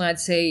unfortunately, I'd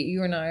say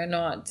you and I are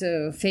not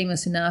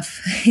famous enough,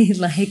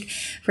 like,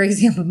 for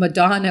example,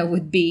 Madonna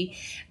would be,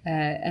 so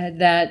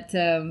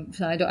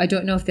I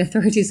don't know if the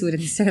authorities would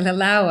necessarily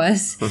allow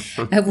us,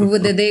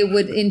 whether they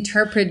would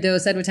interpret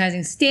those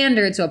advertising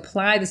standards or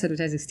apply those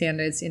advertising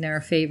standards in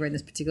our favor in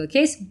this particular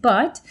case.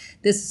 But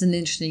this is an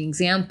interesting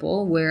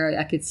example where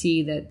I could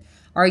see that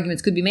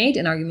arguments could be made,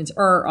 and arguments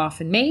are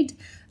often made,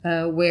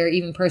 where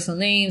even personal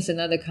names and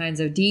other kinds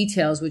of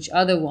details, which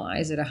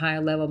otherwise at a higher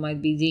level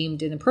might be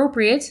deemed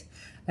inappropriate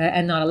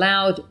and not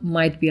allowed,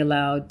 might be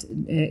allowed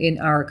in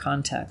our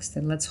context.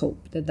 And let's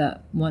hope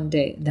that one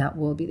day that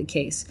will be the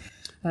case.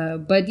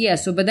 But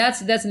that's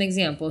an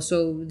example.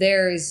 So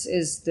there is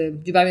the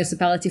Dubai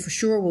municipality for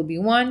sure will be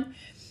one.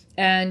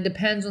 And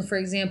depends on, for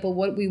example,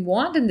 what we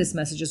want in this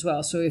message as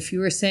well. So if you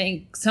were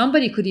saying,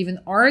 somebody could even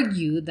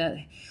argue that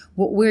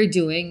what we're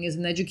doing is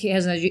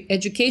has an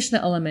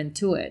educational element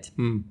to it.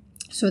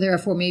 So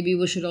therefore, maybe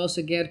we should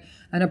also get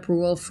an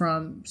approval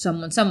from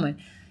someone.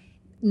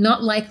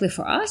 Not likely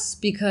for us,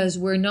 because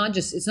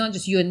it's not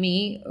just you and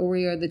me.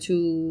 We are the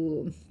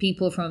two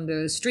people from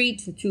the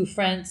street, the two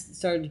friends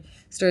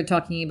started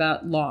talking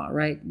about law,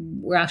 right?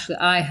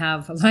 I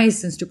have a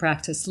license to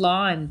practice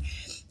law, and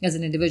as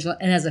an individual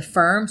and as a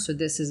firm. So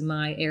this is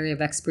my area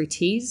of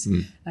expertise.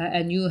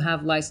 And you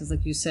have license,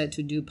 like you said,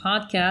 to do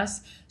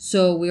podcasts.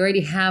 So we already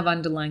have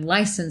underlying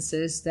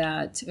licenses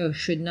that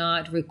should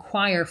not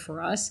require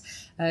for us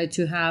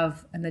to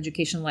have an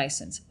education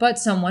license. But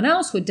someone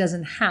else who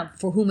doesn't have,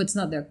 for whom it's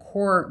not their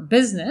core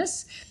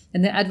business,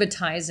 and they're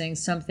advertising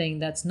something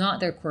that's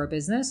not their core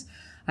business,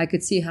 I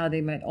could see how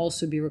they might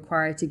also be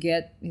required to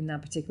get, in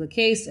that particular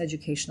case,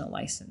 educational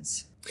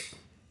license.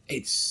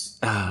 It's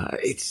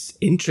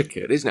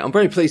intricate, isn't it? I'm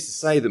very pleased to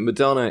say that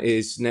Madonna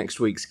is next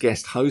week's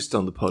guest host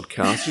on the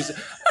podcast. She's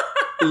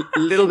a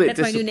little bit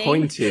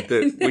disappointed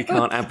that we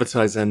can't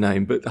advertise her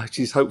name, but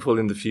she's hopeful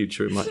in the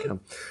future it might come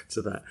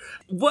to that.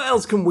 What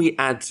else can we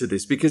add to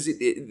this? Because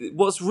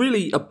what's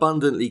really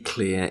abundantly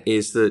clear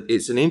is that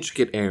it's an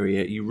intricate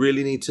area. You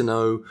really need to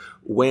know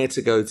where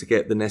to go to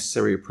get the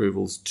necessary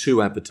approvals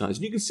to advertise.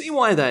 And you can see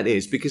why that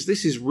is, because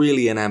this is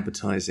really an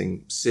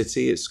advertising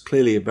city. It's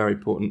clearly a very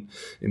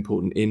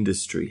important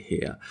industry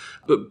here.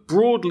 But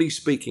broadly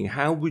speaking,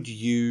 how would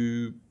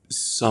you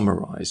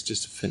summarize,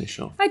 just to finish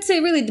off? I'd say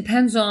it really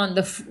depends on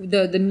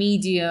the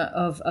media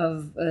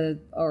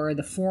or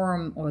the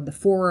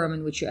forum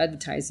in which you're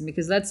advertising,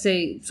 because let's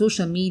say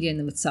social media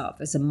in itself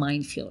is a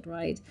minefield,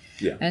 right?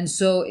 Yeah. And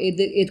so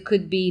it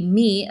could be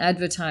me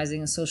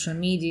advertising on social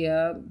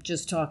media,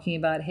 just talking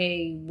about,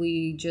 hey,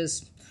 we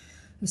just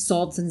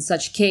solved in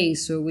such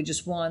case, or we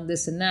just want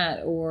this and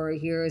that, or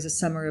here is a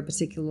summary of a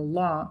particular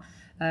law.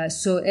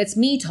 So it's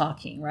me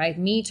talking, right?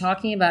 Me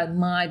talking about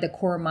the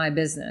core of my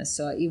business.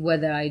 So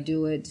whether I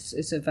do it,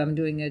 so if I'm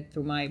doing it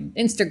through my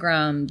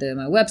Instagram,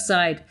 my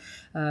website,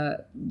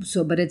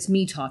 but it's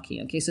me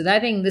talking. Okay, so I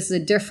think this is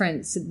a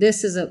difference.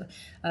 This is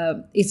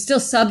it's still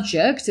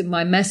subject.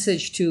 My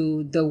message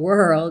to the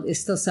world is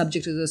still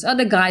subject to those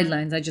other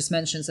guidelines I just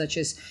mentioned, such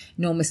as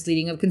no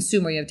misleading of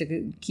consumer. You have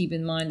to keep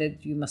in mind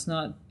that you must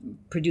not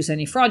produce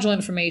any fraudulent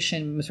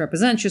information,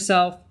 misrepresent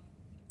yourself,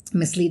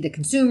 mislead the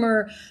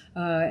consumer,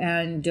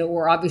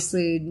 or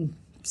obviously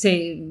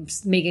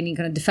make any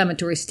kind of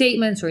defamatory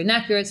statements or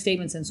inaccurate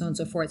statements and so on and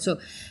so forth. So,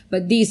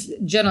 but these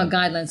general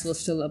guidelines will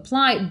still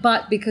apply.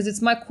 But because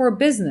it's my core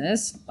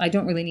business, I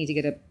don't really need to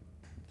get a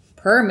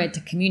permit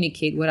to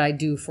communicate what I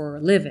do for a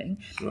living.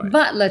 Right.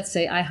 But let's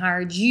say I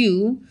hired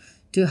you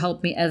to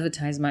help me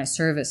advertise my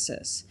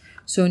services.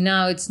 So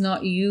now it's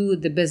not you,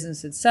 the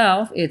business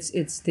itself,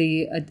 it's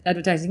the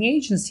advertising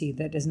agency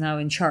that is now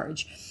in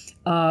charge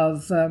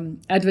of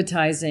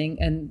advertising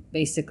and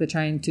basically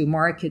trying to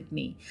market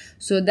me.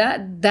 So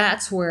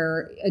that's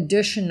where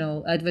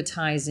additional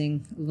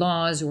advertising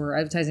laws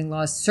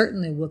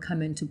certainly will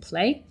come into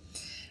play.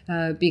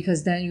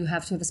 Because then you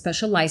have to have a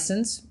special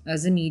license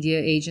as a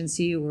media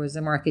agency or as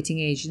a marketing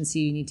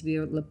agency. You need to be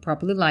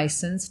properly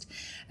licensed.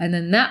 And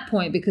then that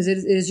point, because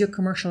it is your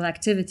commercial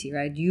activity,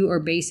 right? You are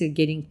basically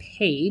getting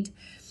paid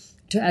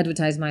to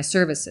advertise my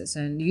services.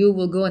 And you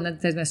will go and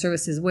advertise my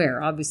services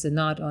where? Obviously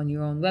not on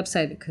your own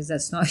website, because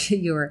that's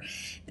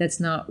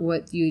not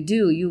what you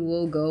do. You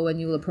will go and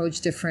you will approach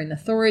different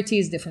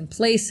authorities, different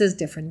places,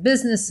 different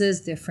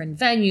businesses, different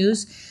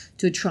venues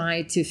to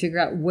try to figure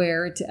out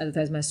where to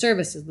advertise my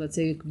services. Let's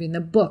say it could be in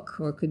a book,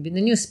 or it could be in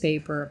the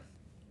newspaper.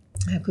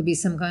 It could be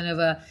some kind of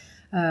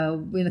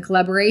in a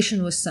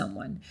collaboration with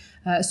someone.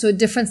 So a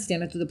different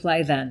standard would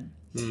apply then.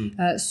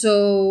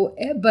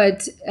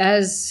 But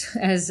as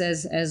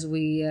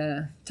we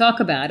talk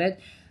about it,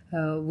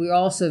 we're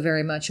also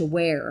very much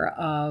aware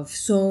of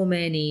so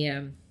many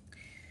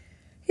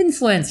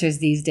influencers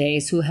these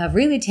days who have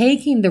really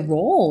taken the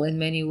role in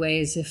many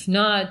ways, if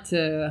not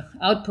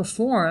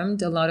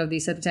outperformed a lot of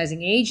these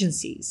advertising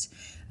agencies,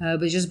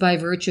 but just by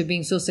virtue of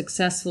being so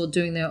successful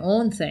doing their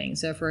own thing.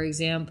 So, for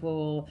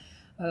example,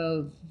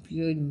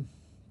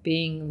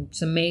 being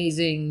some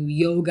amazing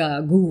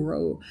yoga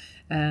guru,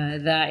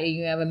 that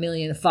you have 1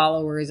 million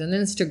followers on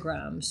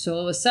Instagram. So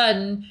all of a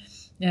sudden,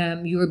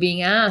 you were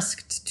being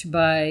asked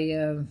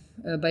by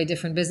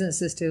different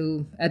businesses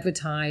to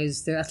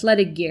advertise their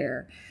athletic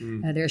gear,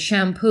 their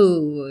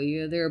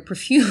shampoo, their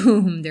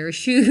perfume, their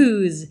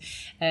shoes,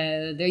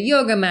 their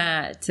yoga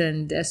mat,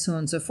 and so on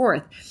and so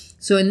forth.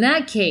 So in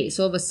that case,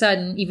 all of a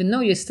sudden, even though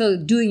you're still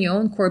doing your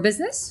own core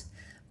business,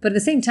 but at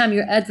the same time,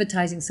 you're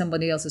advertising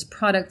somebody else's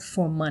product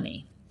for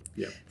money.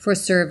 Yeah. For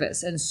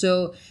service. And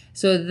so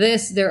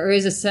there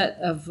is a set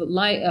of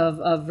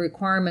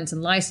requirements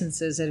and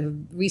licenses that have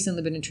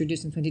recently been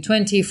introduced in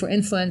 2020 for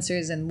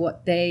influencers and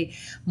what they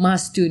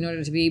must do in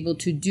order to be able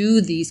to do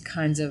these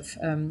kinds of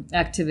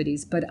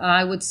activities. But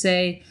I would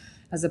say,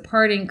 as a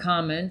parting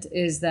comment,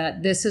 is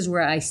that this is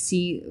where I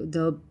see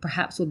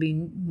perhaps will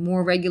be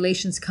more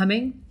regulations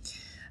coming.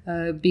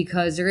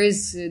 Because there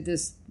is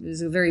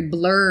a very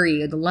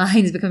blurry, the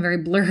lines become very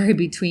blurry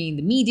between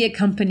the media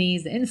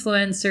companies, the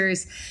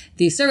influencers,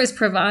 the service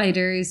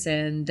providers,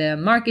 and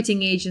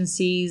marketing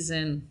agencies,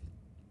 and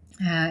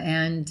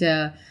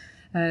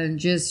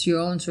just your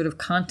own sort of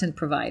content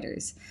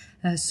providers.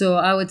 So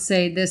I would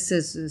say this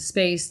is a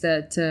space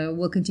that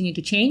will continue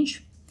to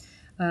change.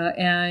 But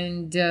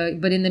in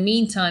the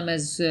meantime,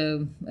 as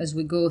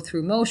we go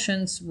through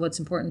motions, what's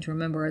important to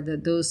remember are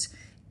that those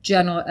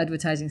general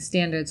advertising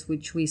standards,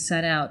 which we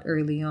set out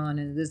early on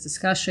in this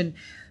discussion,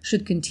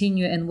 should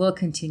continue and will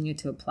continue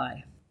to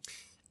apply.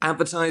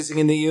 Advertising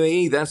in the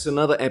UAE, that's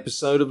another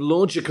episode of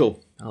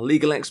Logical. Our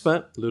legal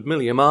expert,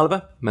 Ludmila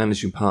Yamalova,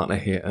 managing partner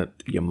here at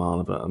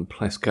Yamalova and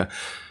Pleska.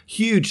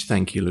 Huge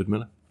thank you,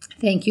 Ludmila.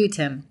 Thank you,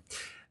 Tim.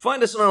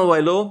 Find us on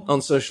ROI Law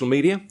on social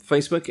media,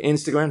 Facebook,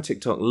 Instagram,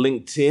 TikTok,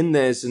 LinkedIn.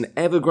 There's an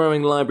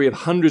ever-growing library of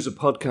hundreds of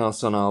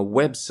podcasts on our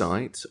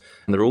website,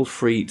 and they're all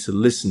free to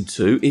listen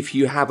to. If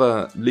you have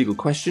a legal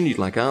question you'd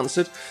like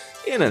answered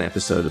in an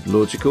episode of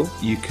Logical,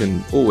 you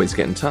can always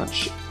get in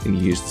touch and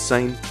use the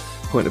same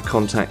point of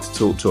contact to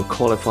talk to a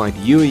qualified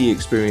UAE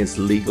experienced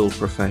legal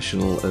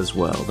professional as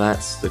well.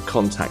 That's the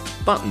contact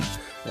button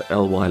at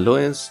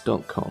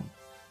lylawyers.com.